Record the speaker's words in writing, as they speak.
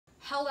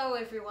Hello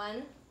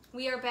everyone,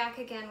 we are back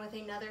again with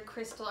another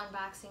crystal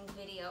unboxing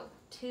video,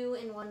 2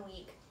 in 1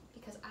 week,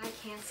 because I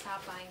can't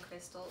stop buying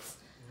crystals.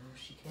 No,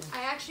 she can't.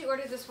 I actually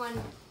ordered this one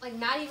like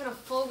not even a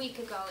full week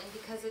ago, and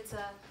because it's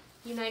a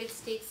United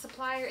States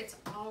supplier, it's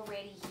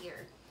already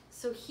here.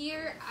 So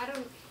here, I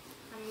don't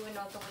even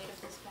know what the weight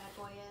of this bad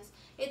boy is.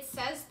 It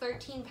says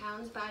 13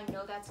 pounds, but I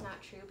know that's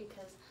not true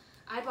because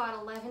I bought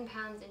 11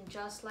 pounds in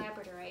just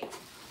Labradorite.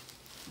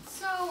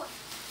 So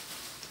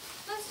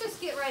let's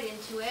just get right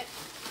into it.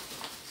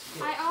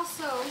 I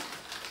also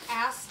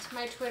asked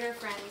my Twitter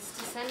friends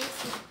to send me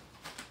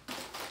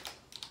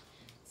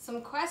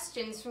some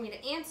questions for me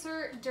to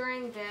answer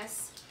during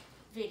this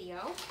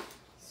video.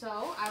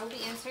 So I will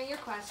be answering your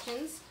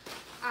questions.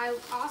 I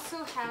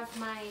also have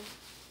my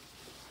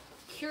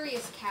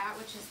Curious Cat,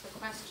 which is the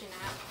question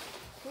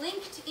app,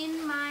 linked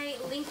in my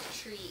link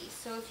tree.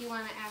 So if you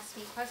want to ask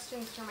me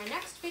questions for my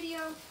next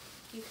video,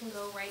 you can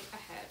go right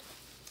ahead.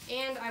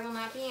 And I will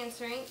not be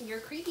answering your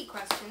creepy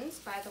questions,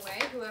 by the way.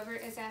 Whoever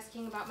is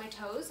asking about my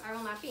toes, I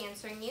will not be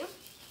answering you.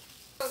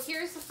 So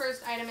here's the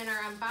first item in our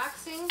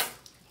unboxing.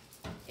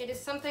 It is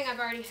something I've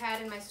already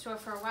had in my store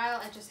for a while.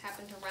 I just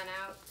happened to run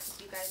out because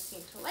you guys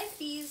seem to like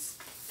these,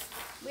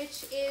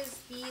 which is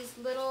these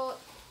little,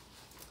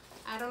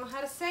 I don't know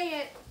how to say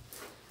it.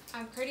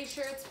 I'm pretty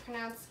sure it's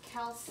pronounced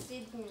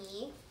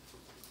Chalcedony,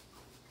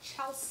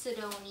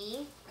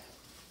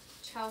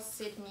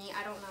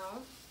 I don't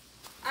know.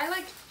 I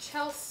like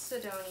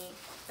Chalcedony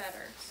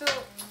better. So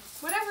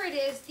whatever it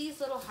is,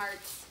 these little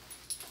hearts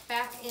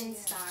back in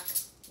stock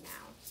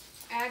now.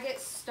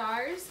 Agate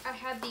stars. I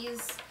had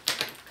these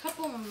a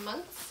couple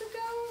months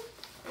ago.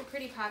 They're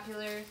pretty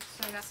popular,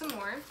 so I got some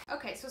more.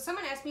 Okay, so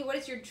someone asked me, what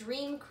is your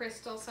dream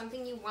crystal?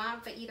 Something you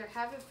want but either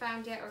haven't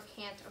found yet or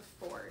can't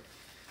afford.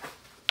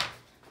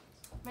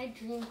 My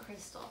dream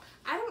crystal.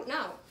 I don't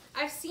know.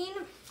 I've seen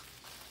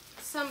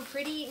some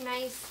pretty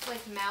nice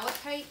like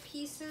malachite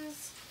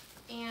pieces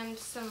and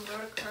some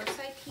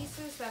rhodochrosite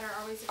pieces that are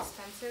always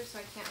expensive, so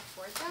I can't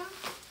afford them.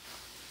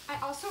 I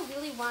also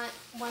really want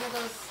one of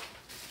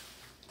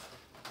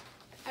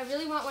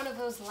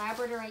those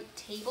Labradorite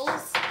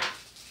tables,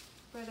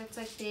 where it's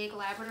like big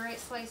Labradorite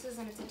slices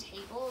and it's a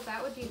table.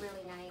 That would be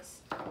really nice.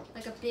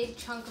 Like a big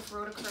chunk of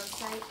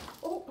rhodochrosite.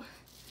 Oh,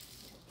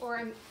 or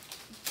a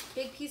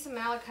big piece of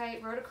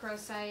malachite,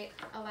 rhodochrosite,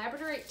 a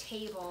Labradorite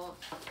table.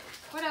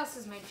 What else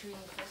is my dream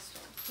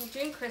crystal? My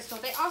dream crystal.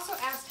 They also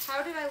asked,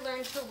 how did I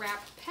learn to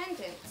wrap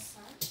pendants?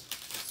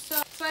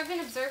 So I've been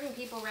observing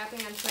people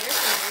wrapping on Twitter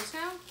for years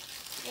now,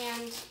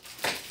 and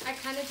I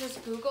kind of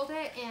just Googled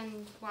it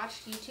and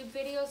watched YouTube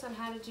videos on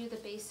how to do the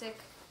basic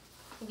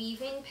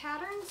weaving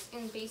patterns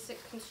and basic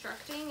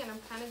constructing, and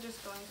I'm kind of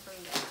just going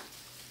from there.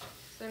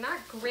 So they're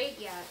not great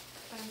yet,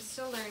 but I'm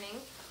still learning.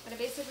 But I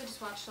basically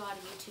just watched a lot of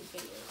YouTube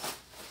videos.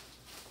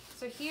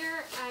 So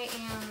here I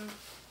am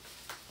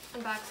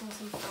unboxing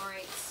some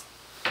florites.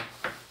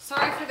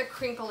 Sorry for the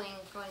crinkling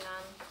going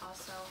on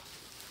also.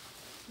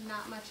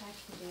 Not much I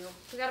can do.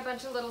 We got a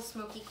bunch of little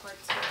smoky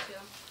quartz here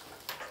too.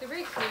 They're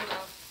very clear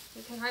though.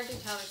 You can hardly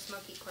tell they're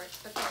smoky quartz,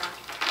 but they are.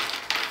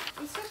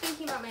 I'm still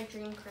thinking about my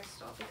dream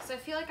crystal because I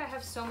feel like I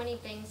have so many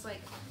things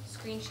like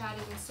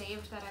screenshotted and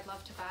saved that I'd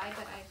love to buy,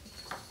 but I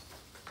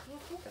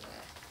can't think of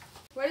it.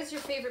 What is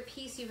your favorite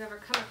piece you've ever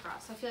come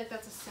across? I feel like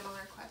that's a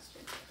similar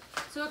question.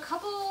 So a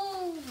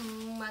couple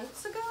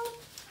months ago,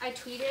 I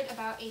tweeted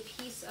about a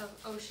piece of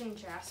ocean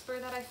jasper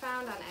that I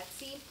found on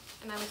Etsy,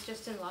 and I was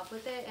just in love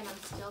with it, and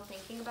I'm still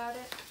thinking about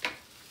it.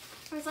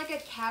 It was like a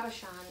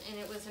cabochon, and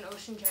it was an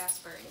ocean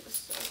jasper, and it was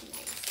so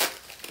nice.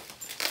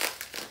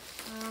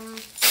 My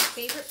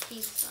favorite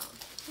piece,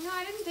 though. No,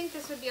 I didn't think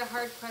this would be a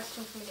hard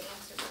question for me to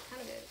answer, but it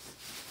kind of is.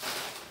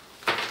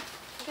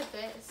 Look at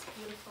this,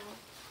 beautiful.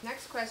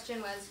 Next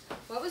question was,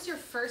 what was your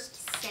first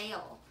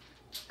sale?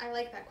 I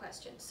like that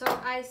question. So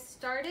I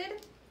started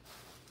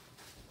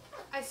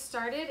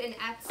in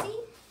Etsy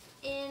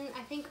in,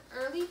 I think,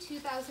 early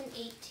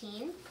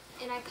 2018,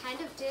 and I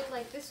kind of did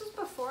like, this was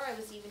before I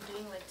was even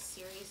doing like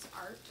serious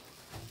art,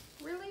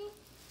 really,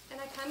 and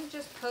I kind of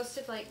just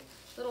posted like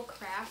little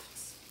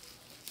crafts.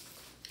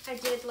 I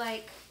did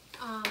like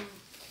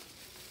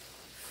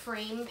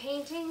frame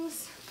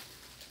paintings,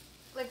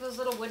 like those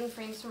little wooden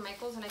frames from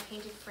Michael's, and I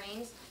painted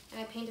frames, and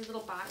I painted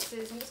little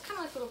boxes, and just kind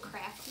of like little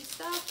crafty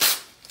stuff.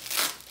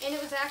 And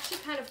it was actually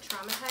kind of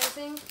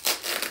traumatizing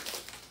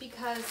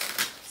because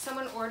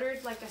someone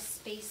ordered like a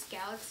Space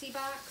Galaxy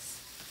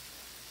box,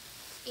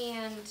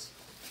 and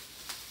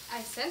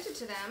I sent it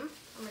to them.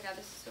 Oh my god,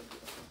 this is so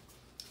beautiful.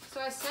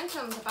 So I sent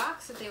them the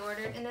box that they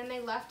ordered, and then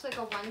they left like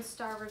a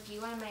 1-star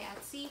review on my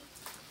Etsy.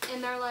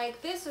 And they're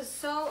like, this is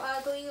so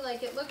ugly,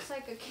 like it looks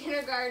like a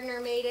kindergartner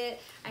made it,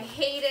 I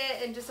hate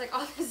it, and just like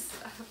all this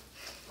stuff.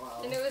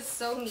 Wow. And it was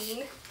so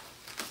mean.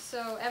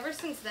 So ever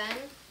since then,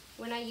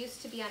 when I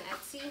used to be on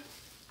Etsy,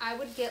 I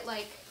would get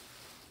like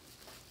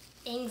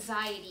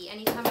anxiety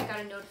anytime I got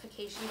a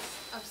notification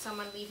of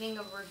someone leaving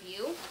a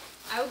review.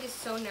 I would get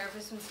so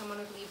nervous when someone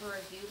would leave a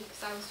review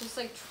because I was just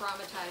like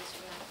traumatized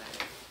from that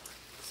event.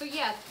 So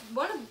yeah,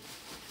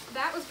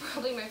 that was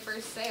probably my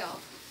first sale.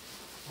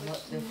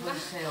 The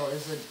first sale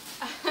is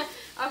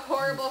a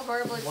horrible,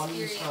 horrible one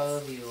experience. star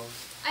review.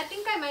 I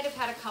think I might have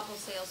had a couple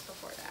sales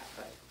before that,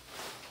 but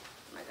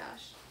oh my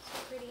gosh, so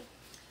pretty.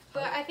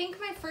 But I think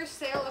my first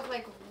sale of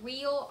like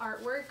real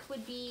artwork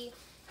would be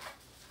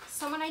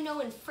someone I know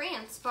in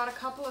France bought a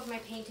couple of my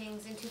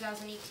paintings in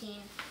 2018,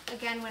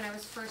 again when I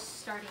was first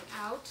starting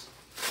out.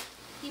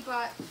 He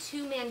bought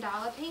 2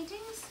 mandala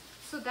paintings,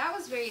 so that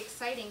was very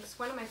exciting because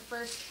one of my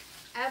first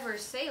ever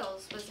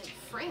sales was in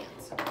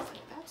France. I was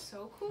like, that's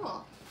so cool.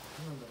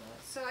 I remember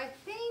that. So I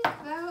think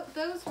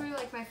those were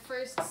like my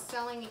first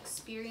selling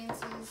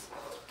experiences.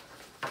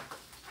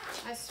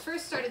 I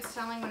first started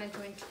selling when I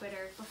joined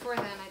Twitter. Before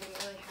then, I didn't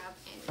really have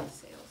any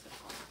sales at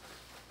all.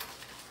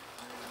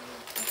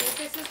 I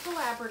think this is the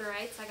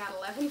Labradorites. I got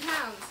 11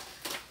 pounds.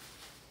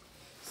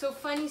 So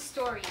funny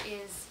story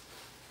is,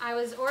 I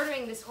was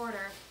ordering this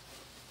order,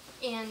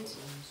 and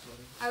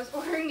I was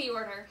ordering the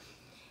order,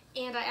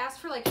 and I asked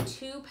for like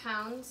 2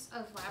 pounds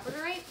of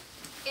Labradorite,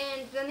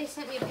 and then they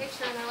sent me a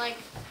picture, and they're like,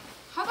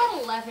 how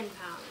about 11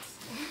 pounds?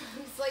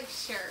 I was like,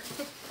 sure.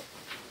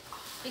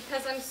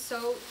 Because I'm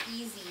so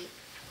easy.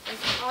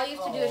 Like, all you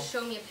have to do is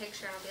show me a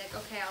picture, and I'll be like,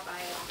 okay, I'll buy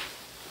it.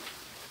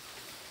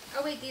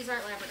 Oh wait, these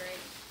aren't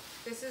Labradorite.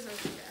 This is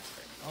ocean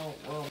jasper. Oh,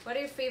 well. What are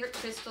your favorite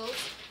crystals?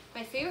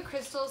 My favorite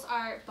crystals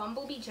are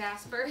bumblebee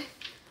jasper,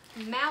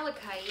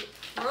 malachite,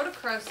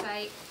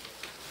 rhodochrosite,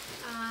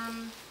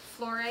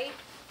 fluorite,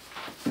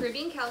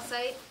 Caribbean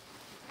calcite.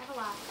 I have a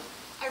lot.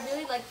 I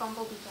really like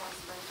bumblebee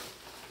jasper.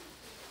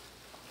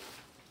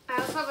 I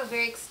also have a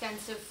very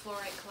extensive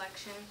fluorite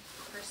collection,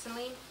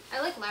 personally.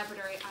 I like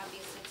Labradorite,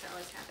 obviously, because I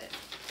always have it.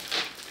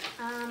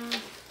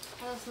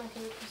 What else is my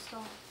favorite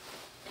crystal?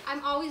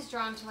 I'm always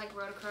drawn to like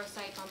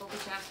rhodochrosite, bumblebee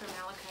jasper,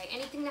 malachite.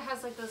 Anything that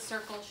has like those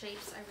circle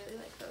shapes, I really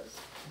like those.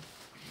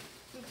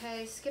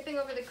 Okay, skipping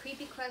over the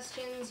creepy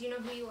questions. You know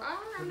who you are.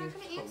 I'm not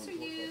going to answer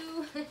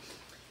you.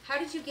 How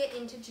did you get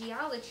into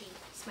geology?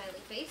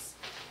 Smiley face.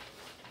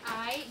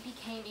 I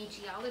became a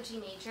geology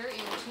major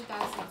in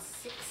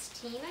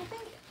 2016, I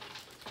think.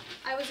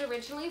 I was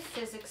originally a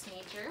physics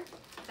major.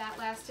 That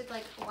lasted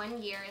like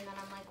 1 year, and then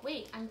I'm like,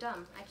 wait, I'm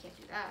dumb. I can't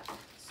do that.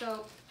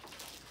 So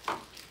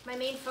my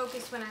main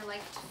focus when I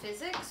liked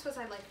physics was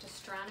I liked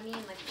astronomy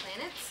and like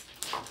planets.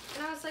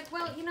 And I was like,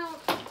 well, you know,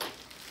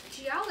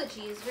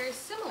 geology is very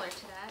similar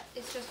to that.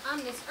 It's just on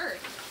this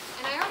earth.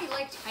 And I already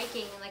liked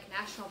hiking and like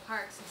national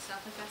parks and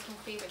stuff. Like that's my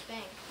favorite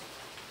thing.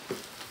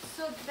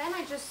 So then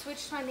I just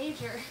switched my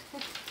major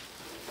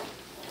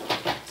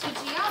to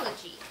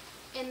geology.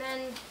 And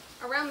then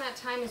around that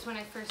time is when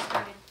I first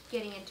started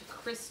getting into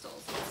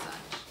crystals and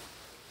such.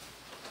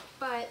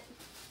 But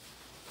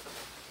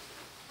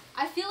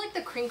I feel like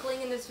the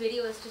crinkling in this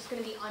video is just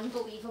going to be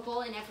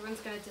unbelievable and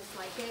everyone's going to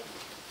dislike it.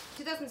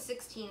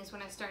 2016 is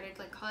when I started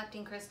like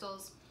collecting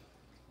crystals,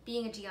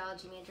 being a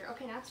geology major.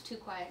 Okay, now it's too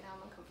quiet. Now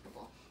I'm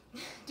uncomfortable.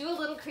 Do a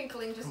little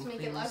crinkling just to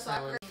make it less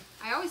awkward.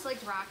 I always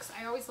liked rocks.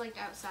 I always liked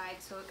outside,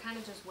 so it kind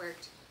of just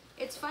worked.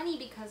 It's funny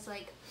because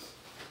like,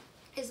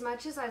 as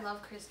much as I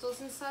love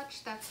crystals and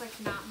such, that's like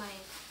not my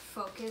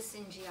focus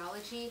in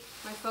geology.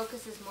 My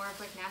focus is more of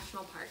like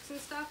national parks and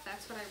stuff.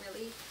 That's what I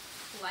really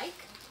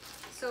like.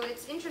 So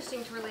it's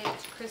interesting to relate it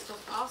to crystals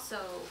also,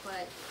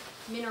 but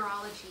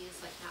mineralogy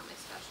is like not my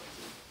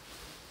specialty.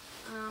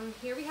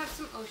 Here we have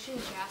some ocean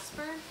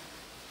jasper.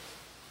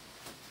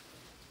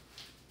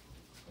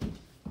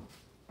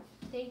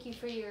 Thank you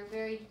for your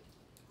very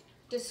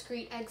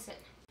discreet exit.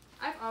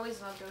 I've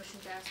always loved ocean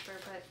jasper,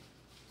 but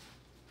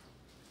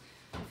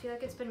I feel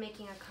like it's been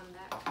making a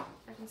comeback.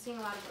 I've been seeing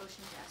a lot of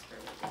ocean jasper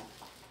lately.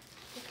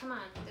 But come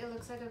on, it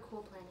looks like a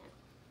cool planet.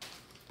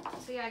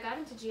 So yeah, I got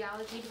into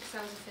geology because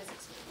I was a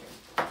physics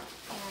major.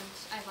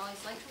 And I've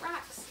always liked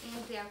rocks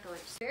and the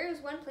outdoors. Where is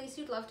one place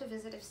you'd love to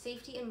visit if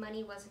safety and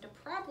money wasn't a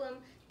problem?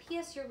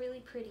 P.S. You're really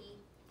pretty.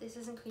 This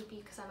isn't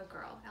creepy because I'm a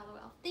girl.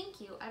 LOL.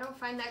 Thank you. I don't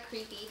find that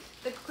creepy.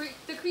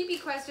 The creepy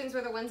questions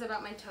were the ones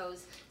about my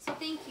toes. So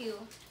thank you.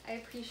 I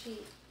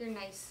appreciate your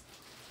nice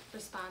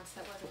response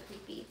that wasn't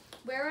creepy.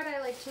 Where would I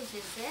like to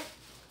visit?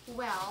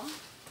 Well,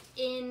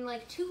 in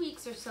like 2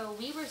 weeks or so,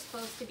 we were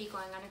supposed to be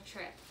going on a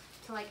trip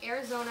to like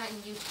Arizona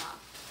and Utah.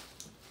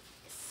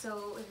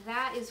 So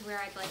that is where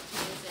I'd like to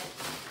visit.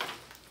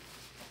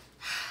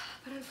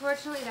 But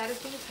unfortunately that is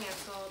being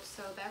canceled,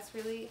 so that's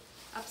really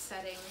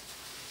upsetting.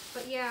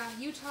 But yeah,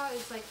 Utah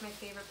is like my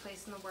favorite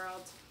place in the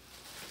world.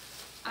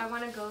 I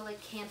want to go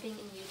like camping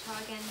in Utah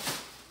again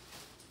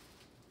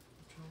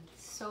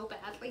so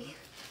badly.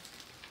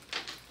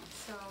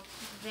 So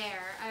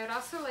there. I would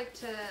also like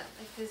to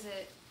like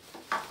visit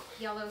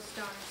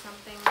Yellowstone or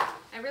something.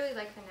 I really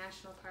like the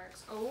national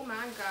parks. Oh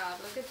my god,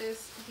 look at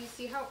this. Do you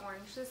see how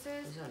orange this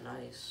is? These are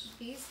nice.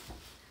 These,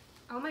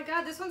 oh my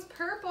god, this one's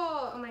purple.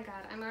 Oh my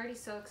god, I'm already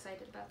so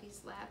excited about these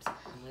labs. I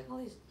like all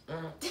these.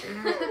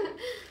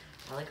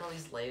 I like all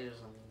these layers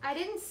on them. I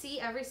didn't see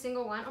every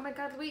single one. Oh my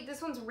god, wait,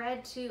 this one's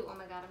red too. Oh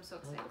my god, I'm so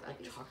excited about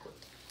these. Chocolate.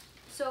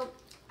 So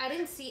I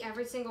didn't see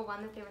every single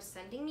one that they were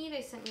sending me.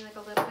 They sent me like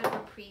a little bit of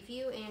a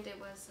preview, and it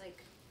was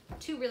like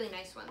 2 really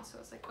nice ones. So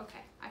I was like,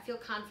 okay, I feel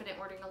confident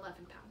ordering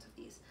 11 pounds of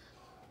these.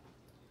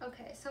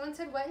 Okay, someone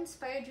said, what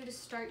inspired you to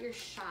start your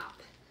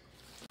shop?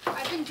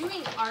 I've been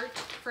doing art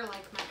for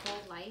like my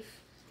whole life.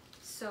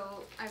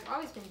 So I've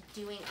always been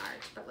doing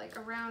art, but like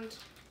around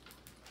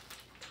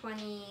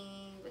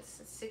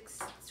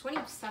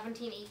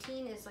 2017,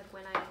 18 is like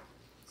when I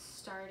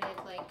started,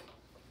 like,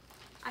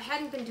 I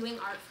hadn't been doing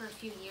art for a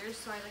few years,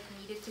 so I like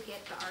needed to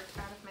get the art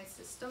out of my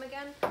system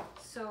again.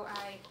 So oh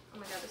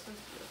my god, this one's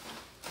beautiful.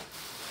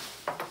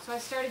 So I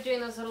started doing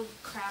those little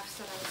crafts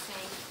that I was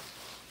saying.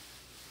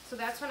 So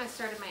that's when I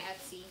started my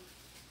Etsy.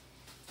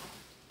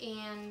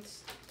 And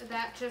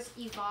that just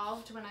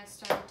evolved when I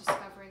started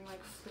discovering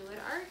like fluid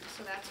art.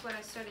 So that's what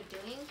I started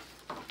doing.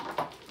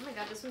 Oh my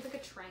god, this one's like a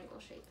triangle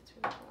shape. It's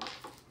really cool.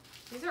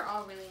 These are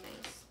all really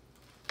nice.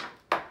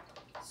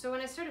 So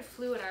when I started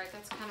fluid art,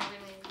 that's kind of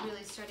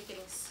really started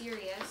getting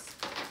serious.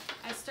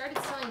 I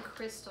started selling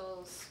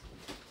crystals.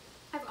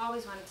 I've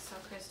always wanted to sell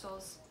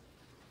crystals.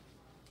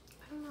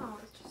 I don't know,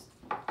 it just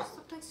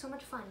looked like so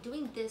much fun.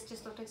 Doing this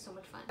just looked like so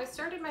much fun. I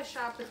started my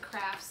shop with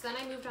crafts, then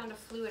I moved on to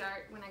fluid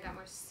art when I got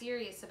more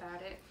serious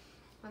about it.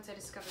 Once I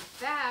discovered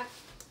that,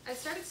 I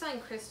started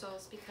selling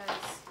crystals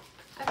because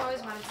I've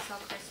always wanted to sell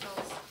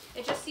crystals.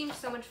 It just seemed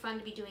so much fun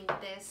to be doing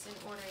this and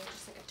ordering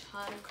just like a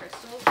ton of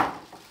crystals.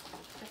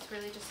 That's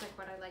really just like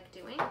what I like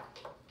doing.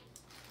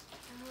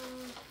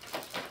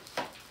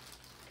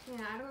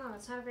 Yeah, I don't know.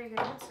 It's not a very good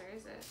answer,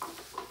 is it?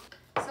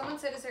 Someone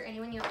said, is there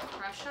anyone you have a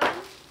crush on?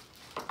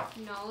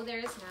 No, there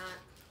is not,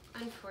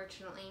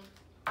 unfortunately.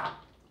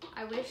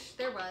 I wish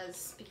there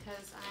was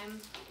because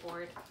I'm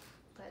bored,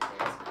 but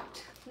there is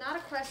not. Not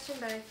a question,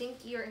 but I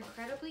think you're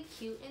incredibly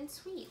cute and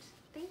sweet.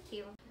 Thank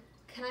you.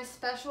 Can I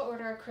special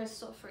order a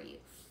crystal for you?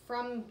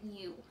 From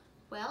you?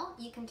 Well,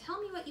 you can tell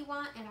me what you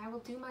want and I will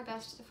do my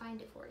best to find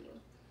it for you.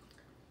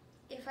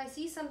 If I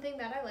see something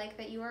that I like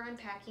that you are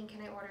unpacking,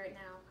 can I order it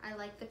now? I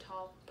like the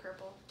tall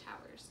purple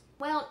towers.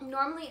 Well,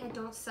 normally I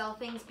don't sell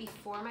things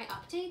before my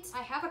updates.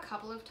 I have a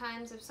couple of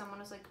times if someone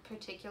was like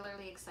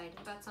particularly excited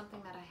about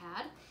something that I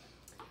had.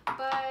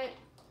 But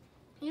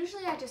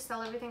usually I just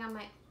sell everything on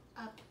my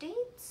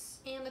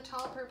updates, and the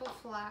tall purple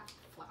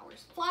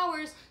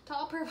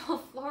tall purple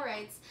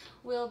florites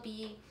will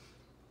be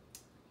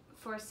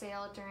for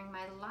sale during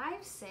my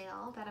live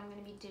sale that I'm going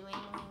to be doing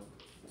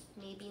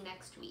maybe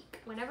next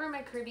week. Whenever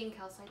my Caribbean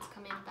calcites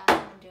come in, that's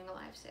when I'm doing a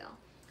live sale.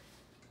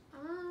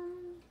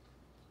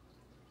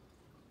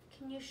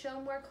 Can you show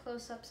more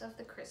close-ups of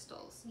the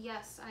crystals?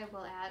 Yes, I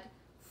will add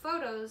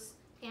photos,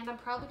 and I'm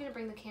probably going to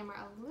bring the camera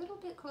a little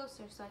bit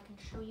closer so I can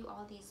show you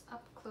all these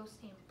up close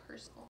and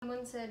personal.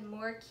 Someone said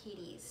more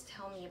kitties.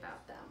 Tell me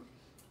about them.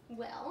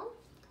 Well,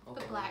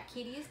 the black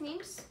kitty is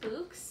named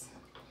Spooks,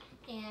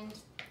 and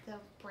the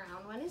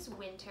brown one is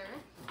Winter.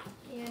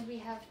 And we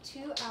have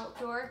three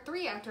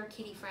outdoor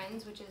kitty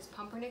friends, which is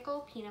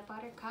Pumpernickel, Peanut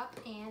Butter Cup,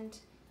 and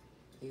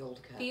the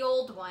old cat. The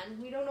old one.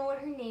 We don't know what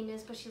her name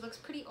is, but she looks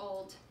pretty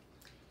old.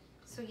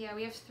 So yeah,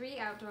 we have 3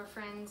 outdoor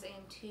friends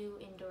and 2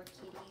 indoor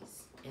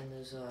kitties. And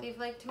there's They've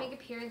liked to make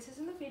appearances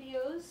in the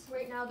videos.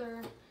 Right now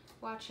they're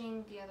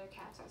watching the other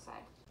cats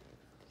outside.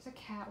 There's a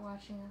cat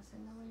watching us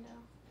in the window.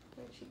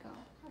 Where'd she go?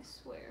 I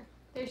swear.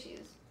 There she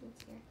is.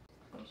 It's here.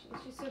 There she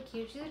is. She's so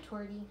cute. She's a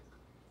tortie.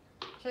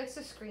 She likes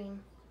to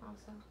scream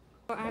also.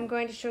 So I'm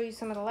going to show you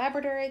some of the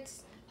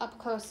Labradorites up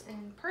close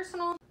and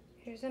personal.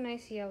 Here's a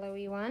nice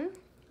yellowy one.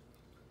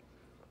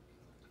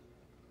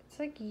 It's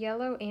like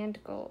yellow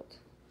and gold.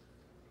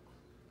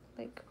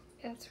 Like,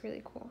 that's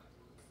really cool.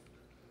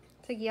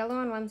 It's like yellow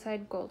on one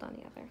side, gold on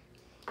the other.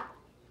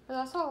 There's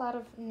also a lot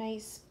of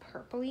nice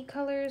purpley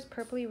colors,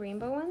 purpley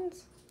rainbow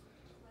ones.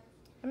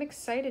 I'm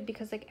excited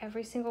because like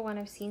every single one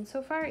I've seen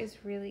so far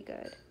is really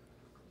good.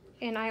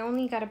 And I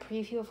only got a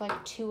preview of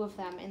like 2 of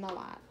them in the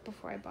lot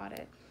before I bought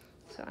it.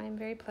 So I'm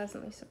very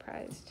pleasantly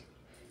surprised.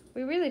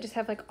 We really just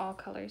have like all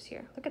colors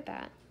here. Look at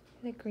that.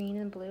 The green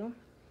and blue.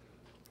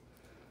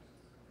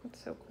 That's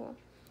so cool.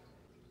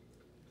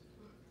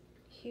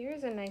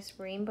 Here's a nice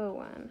rainbow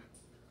one.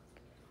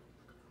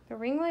 The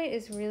ring light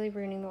is really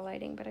ruining the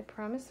lighting, but I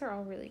promise they're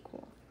all really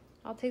cool.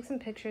 I'll take some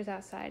pictures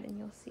outside and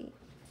you'll see.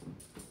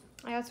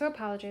 I also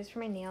apologize for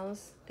my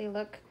nails. They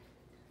look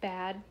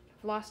bad.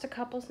 I've lost a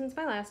couple since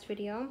my last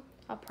video.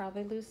 I'll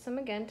probably lose some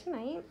again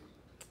tonight.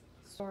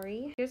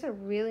 Sorry. Here's a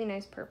really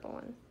nice purple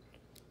one.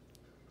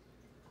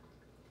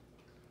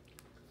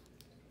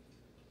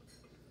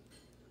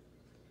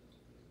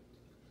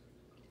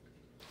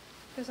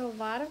 There's a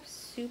lot of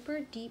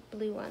super deep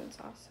blue ones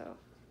also.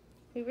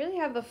 We really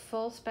have the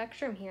full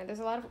spectrum here. There's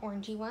a lot of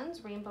orangey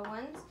ones, rainbow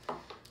ones,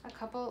 a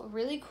couple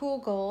really cool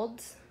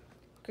golds,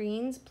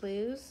 greens,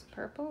 blues,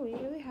 purple. We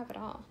really have it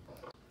all.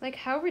 Like,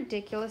 how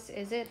ridiculous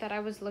is it that I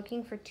was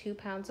looking for 2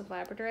 pounds of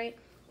Labradorite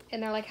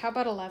and they're like, how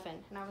about 11?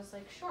 And I was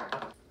like, sure.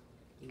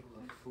 You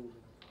a fool.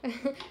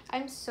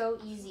 I'm so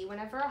easy.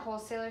 Whenever a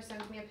wholesaler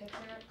sends me a picture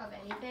of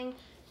anything,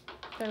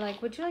 they're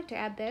like, would you like to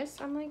add this?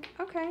 I'm like,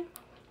 okay,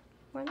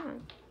 why not?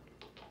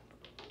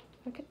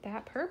 Look at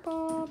that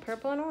purple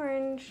and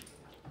orange.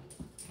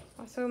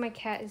 Also, my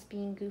cat is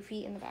being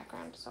goofy in the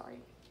background,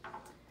 sorry.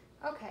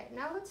 Okay,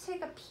 now let's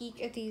take a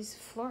peek at these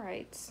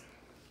florites.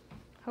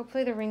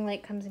 Hopefully the ring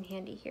light comes in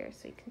handy here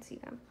so you can see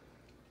them.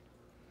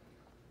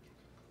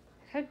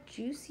 How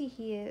juicy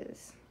he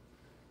is.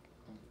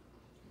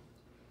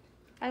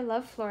 I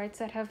love florites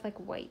that have like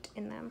white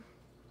in them.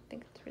 I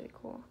think it's really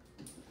cool.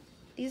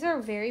 These are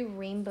very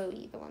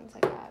rainbowy, the ones I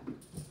got. Look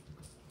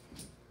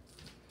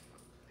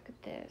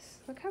at this.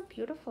 Look how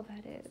beautiful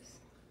that is.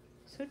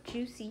 So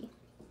juicy.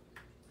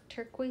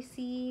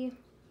 Turquoisey.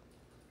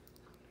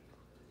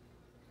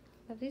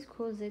 Love these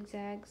cool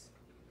zigzags.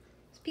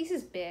 This piece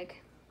is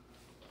big.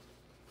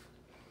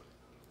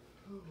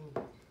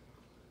 Ooh.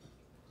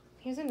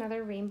 Here's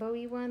another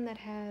rainbowy one that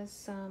has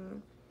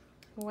some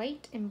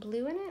white and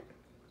blue in it.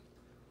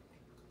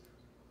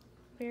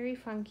 Very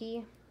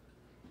funky.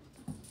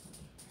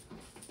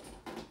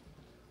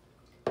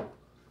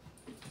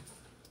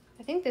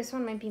 I think this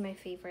one might be my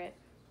favorite.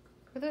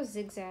 Look at those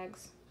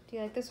zigzags. Do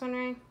you like this one,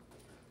 Ray?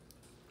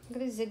 Look at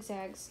these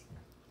zigzags.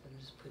 That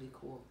is pretty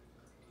cool.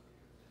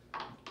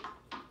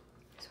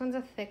 This one's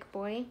a thick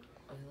boy.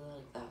 I really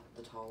like that,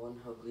 the tall one,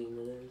 how green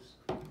it is.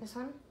 This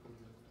one?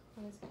 Mm-hmm.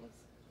 What is this?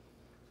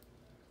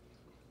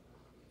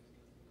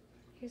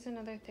 Here's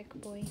another thick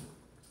boy.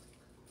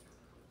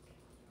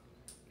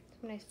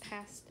 Some nice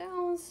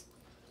pastels.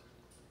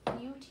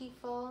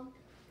 Beautiful.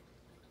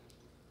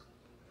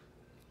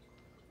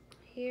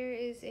 Here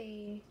is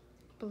a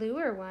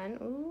bluer one.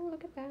 Ooh,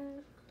 look at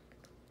that.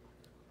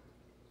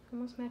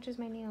 Almost matches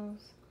my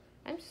nails.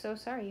 I'm so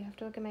sorry you have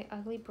to look at my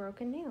ugly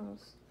broken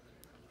nails.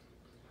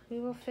 We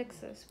will fix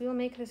this. We will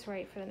make this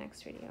right for the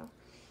next video.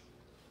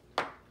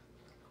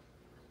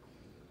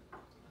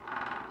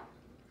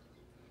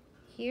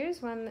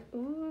 Here's one.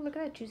 Ooh, look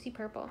at that juicy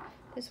purple.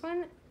 This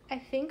one, I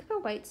think the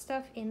white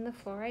stuff in the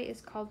fluorite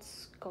is called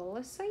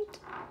scolecite.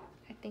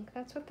 I think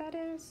that's what that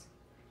is.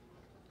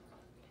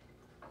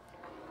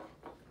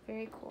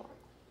 Very cool.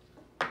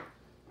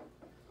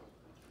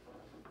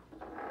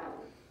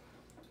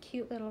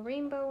 Cute little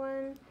rainbow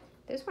one.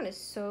 This one is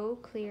so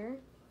clear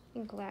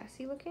and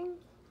glassy looking.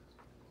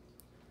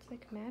 It's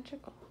like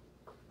magical.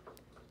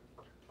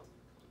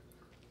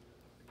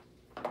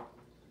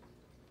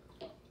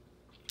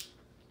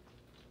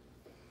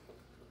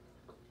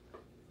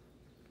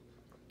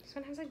 This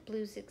one has like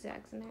blue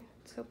zigzags in there.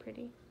 It's so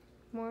pretty.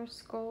 More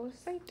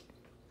scolecite.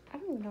 I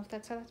don't even know if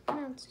that's how that's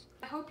pronounced.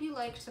 I hope you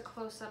liked the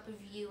close-up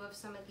view of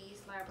some of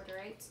these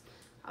Labradorites.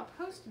 I'll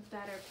post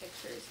better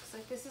pictures because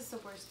like this is the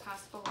worst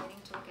possible lighting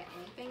to look at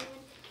anything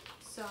in.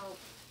 So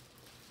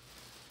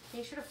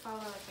make sure to follow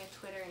like my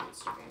Twitter and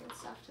Instagram and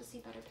stuff to see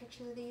better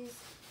pictures of these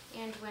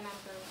and when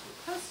I'm going to be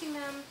posting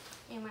them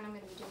and when I'm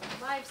going to be doing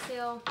a live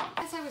sale.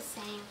 As I was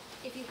saying,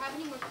 if you have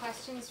any more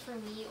questions for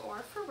me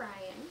or for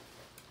Ryan,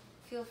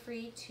 feel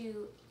free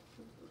to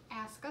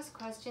ask us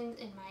questions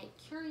in my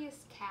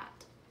Curious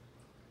Cat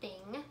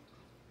thing,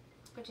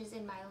 which is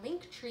in my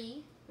link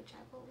tree, which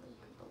I will link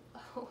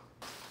below.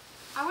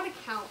 I want to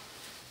count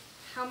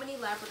how many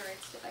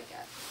Labradorites did I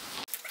get.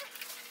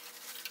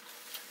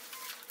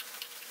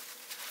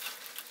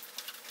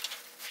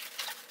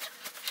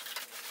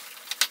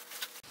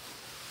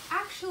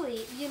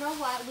 Actually, you know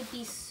what would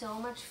be so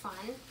much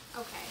fun?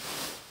 Okay,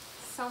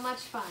 so much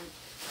fun.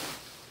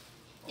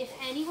 If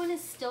anyone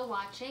is still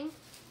watching,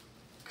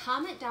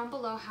 comment down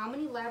below how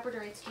many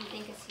Labradorites do you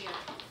think is here.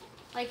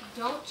 Like,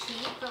 don't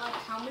cheat, but like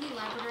how many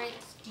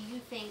Labradorites do you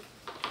think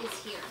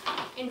is here?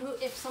 And who,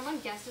 if someone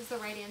guesses the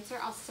right answer,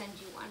 I'll send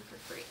you one for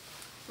free.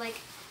 Like,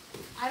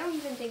 I don't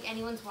even think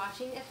anyone's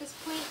watching at this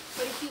point,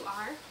 but if you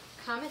are,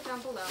 comment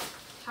down below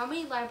how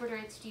many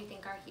Labradorites do you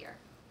think are here?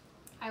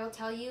 I will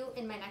tell you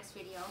in my next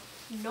video.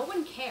 No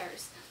one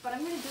cares, but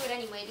I'm going to do it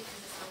anyway because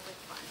it sounds like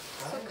fun.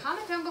 So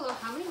comment down below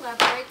how many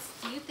Labradorites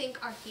do you think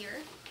are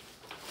here?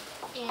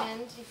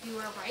 And if you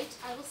are right,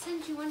 I will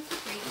send you one for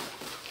free.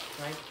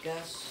 Can I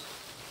guess?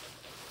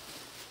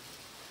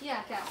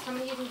 Yeah, guess. How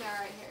many do you think there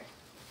are right here?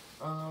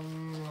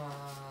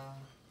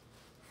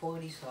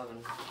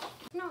 47.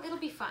 No, it'll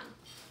be fun.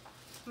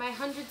 My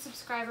 100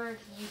 subscriber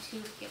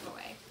YouTube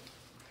giveaway.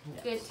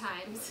 Yes. Good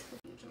times.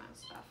 Huge amount of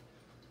stuff.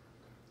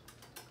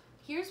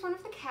 Here's one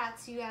of the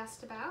cats you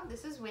asked about.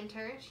 This is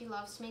Winter. She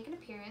loves to make an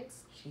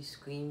appearance. She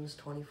screams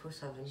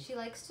 24/7. She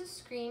likes to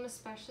scream,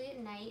 especially at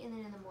night and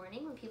then in the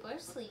morning when people are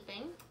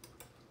sleeping.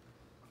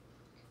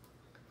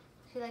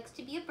 She likes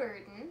to be a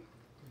burden.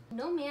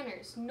 No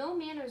manners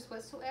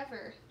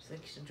whatsoever. She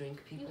likes to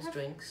drink people's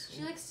drinks.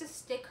 She likes to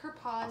stick her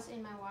paws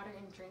in my water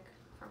and drink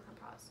from her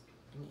paws.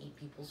 And eat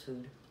people's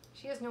food.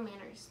 She has no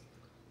manners.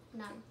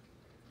 None.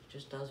 She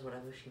just does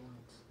whatever she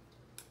wants.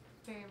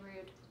 Very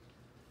rude.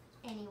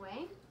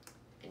 Anyway,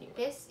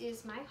 this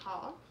is my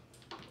haul.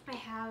 I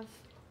have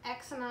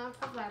X amount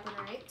of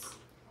Labradorites.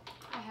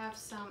 I have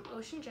some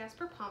Ocean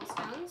Jasper Palm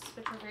Stones,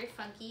 which are very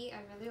funky.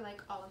 I really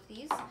like all of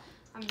these.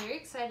 I'm very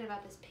excited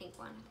about this pink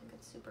one. I think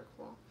it's super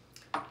cool.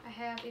 I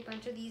have a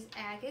bunch of these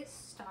agate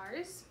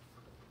stars.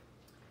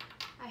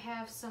 I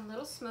have some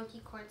little smoky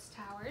quartz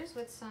towers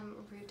with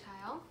some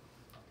rutile.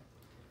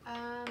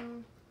 I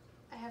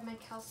have my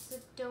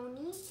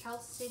Chalcedony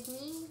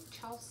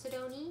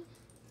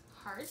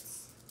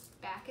hearts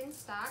back in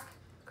stock.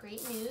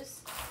 Great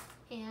news.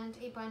 and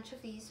a bunch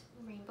of these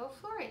rainbow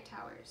fluorite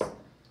towers.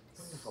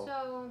 Wonderful.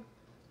 So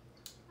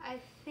I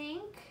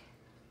think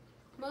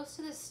most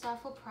of this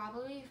stuff will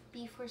probably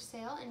be for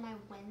sale in my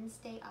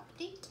Wednesday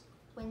update.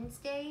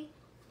 Wednesday,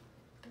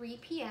 3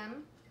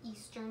 p.m.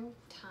 Eastern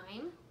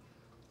time.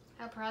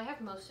 I'll probably have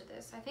most of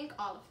this. I think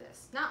all of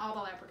this. Not all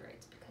the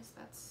Labradorites, because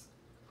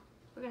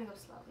we're gonna go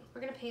slowly.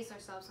 We're gonna pace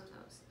ourselves on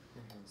those.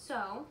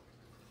 So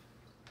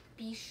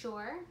be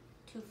sure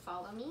to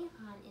follow me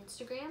on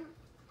Instagram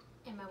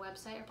and my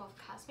website are both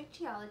Cosmic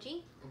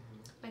Geology.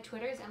 My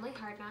Twitter is Emily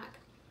Hardknock.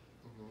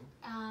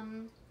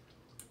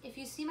 If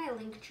you see my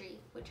link tree,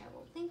 which I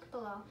will link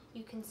below,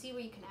 you can see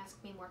where you can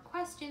ask me more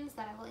questions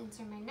that I will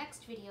answer in my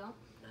next video.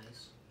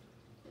 Nice.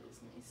 It is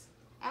nice.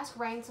 Ask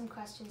Ryan some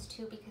questions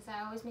too, because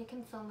I always make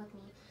him film with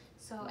me.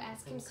 So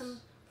ask him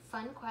some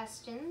fun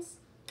questions.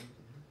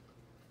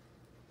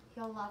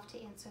 He'll love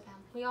to answer them.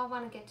 We all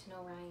want to get to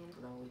know Ryan.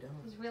 No, we don't.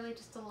 He's really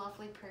just a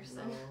lovely person.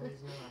 No,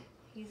 he's not.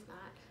 He's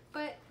not.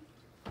 But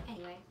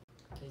anyway.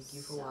 Thank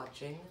you for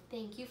watching.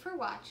 Thank you for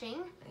watching.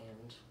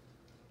 And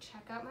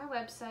check out my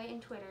website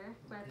and Twitter,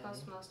 where I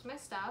post most of my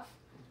stuff.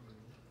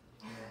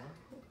 Yeah.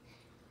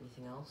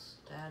 Anything else,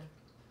 Dad?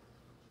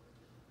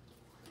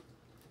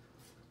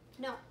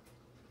 No.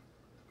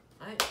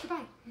 Alright.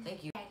 Goodbye.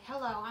 Thank you. Okay,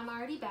 hello, I'm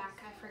already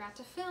back. I forgot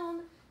to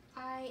film.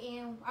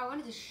 I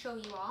wanted to show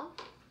you all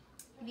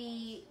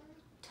the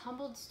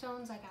tumbled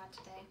stones I got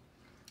today.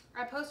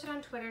 I posted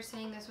on Twitter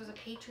saying this was a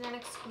Patreon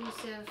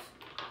exclusive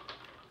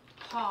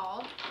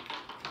haul,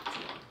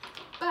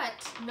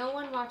 but no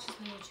one watches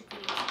my YouTube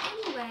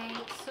videos anyway,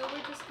 so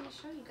we're just going to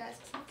show you guys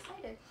because I'm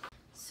excited.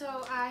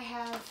 So I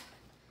have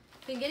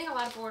been getting a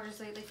lot of orders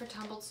lately for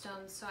tumbled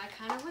stones, so I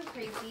kind of went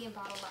crazy and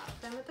bought a lot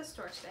of them at the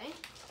store today.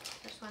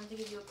 I just wanted to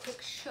give you a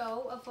quick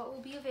show of what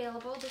will be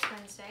available this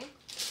Wednesday.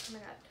 Oh my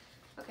god.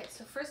 Okay,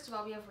 so first of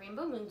all, we have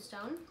Rainbow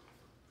Moonstone.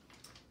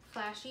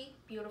 Flashy,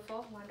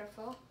 beautiful,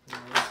 wonderful,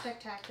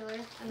 spectacular,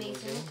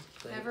 amazing,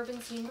 never been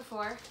seen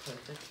before.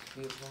 Perfect,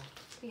 beautiful.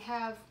 We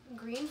have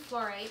green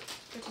fluorite,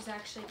 which is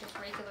actually just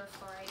regular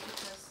fluorite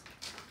because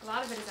a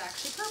lot of it is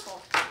actually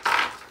purple.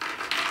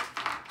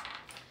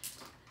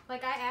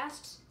 Like, I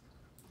asked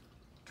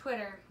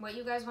Twitter what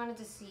you guys wanted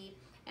to see,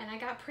 and I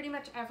got pretty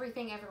much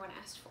everything everyone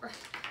asked for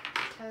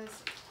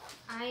because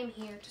I am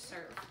here to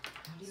serve.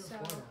 How do you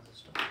afford all this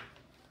stuff?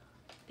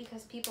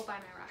 Because people buy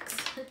my rocks.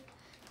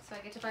 So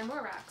I get to buy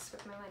more rocks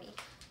with my money.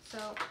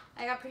 So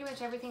I got pretty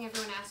much everything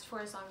everyone asked for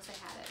as long as I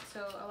had it.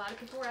 So a lot of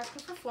people were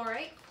asking for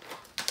fluorite.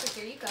 So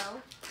here you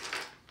go.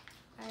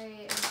 I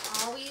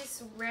am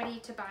always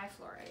ready to buy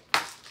fluorite.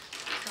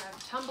 So I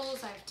have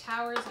tumbles, I have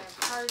towers, I have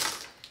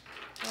hearts,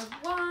 I have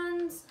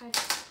wands, I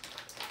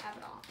have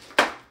it all.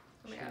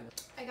 Oh my god.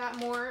 I got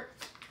more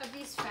of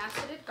these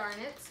faceted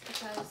garnets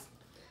because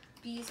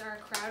these are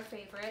a crowd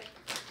favorite.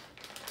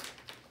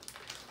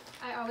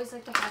 I always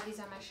like to have these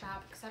at my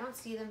shop because I don't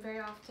see them very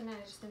often and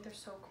I just think they're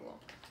so cool.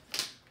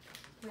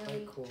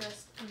 Really cool.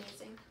 Just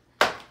amazing.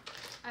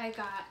 I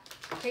got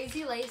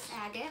Crazy Lace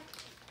Agate.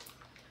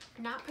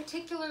 Not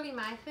particularly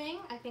my thing.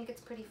 I think it's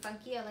pretty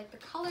funky. I like the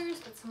colors,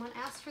 but someone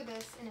asked for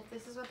this, and if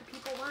this is what the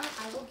people want,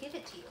 I will give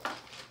it to you.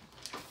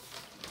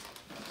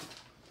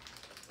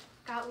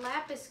 Got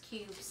lapis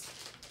cubes.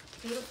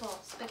 Beautiful,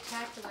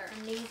 spectacular,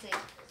 amazing.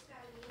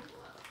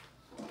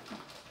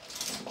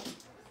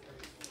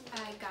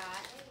 I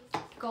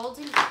got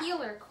golden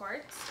healer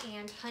quartz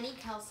and honey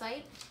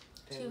calcite.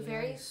 Two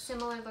very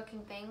similar looking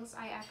things.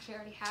 I actually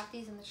already have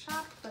these in the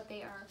shop, but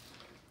they are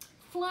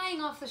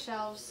flying off the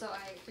shelves, so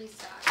I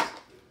restocked.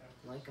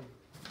 Like them.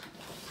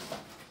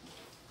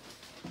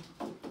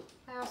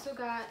 I also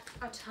got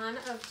a ton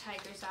of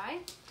tiger's eye,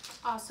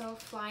 also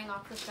flying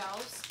off the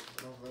shelves.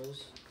 Love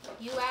those.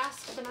 You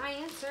asked and I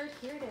answered.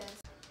 Here it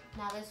is.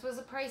 Now this was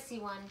a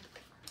pricey one,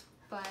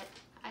 but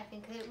I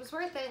think that it was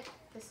worth it.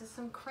 This is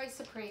some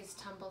chrysoprase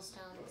tumble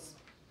stones.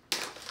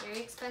 Very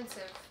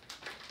expensive,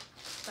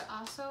 but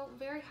also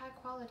very high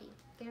quality.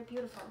 They're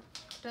beautiful.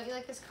 Don't you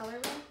like this color,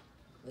 Ray?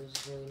 This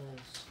is really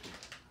nice.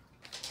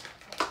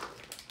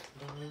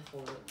 Don't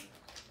afford it.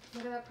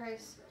 Look at that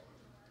price.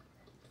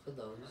 For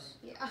those.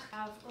 Yeah. I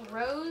have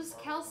rose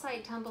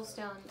calcite tumble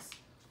stones.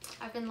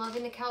 I've been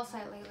loving the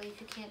calcite lately,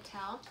 if you can't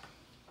tell.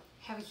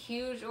 I have a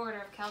huge order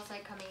of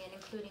calcite coming in,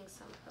 including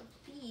some of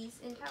these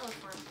in tower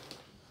form.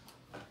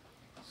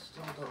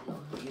 Still don't know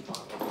how you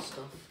bought all this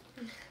stuff.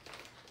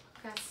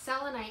 Got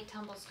selenite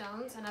tumble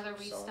stones, another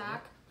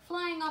restock,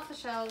 flying off the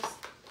shelves.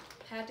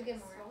 Had to get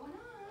more.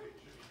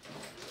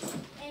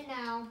 And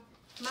now,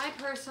 my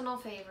personal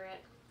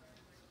favorite.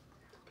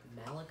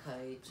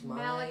 Malachite,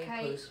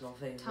 Malachite personal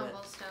favorite.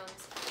 tumble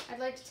stones. I'd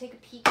like to take a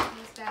peek at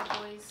these bad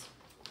boys.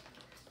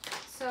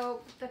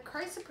 So the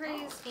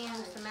chrysoprase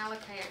and the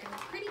malachite are going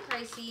to be pretty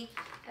pricey,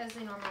 as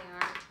they normally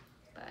are,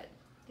 but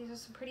these are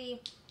some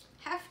pretty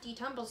hefty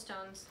tumble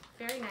stones.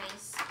 Very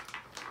nice.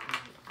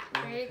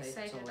 Very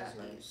excited about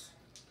these.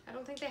 I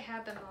don't think they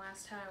had them the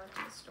last time I went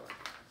to the store.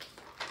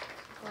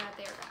 Glad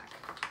they're back.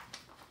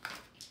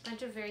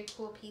 Bunch of very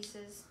cool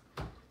pieces.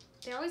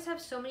 They always have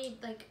so many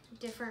like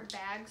different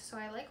bags, so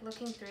I like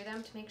looking through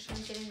them to make sure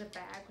I'm getting the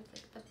bag with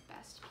like the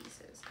best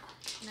pieces.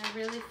 And I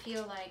really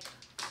feel like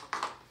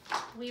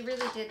we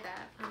really did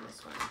that on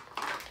this one.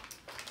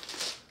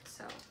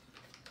 So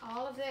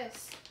all of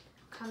this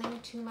coming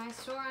to my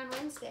store on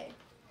Wednesday.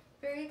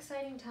 Very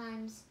exciting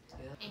times.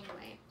 Yeah.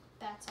 Anyway,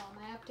 that's all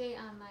my update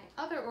on my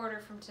other order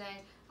from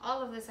today.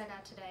 All of this I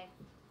got today.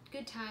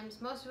 Good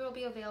times. Most of it will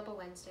be available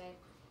Wednesday.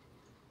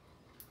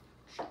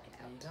 Check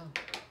it out. There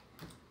you go.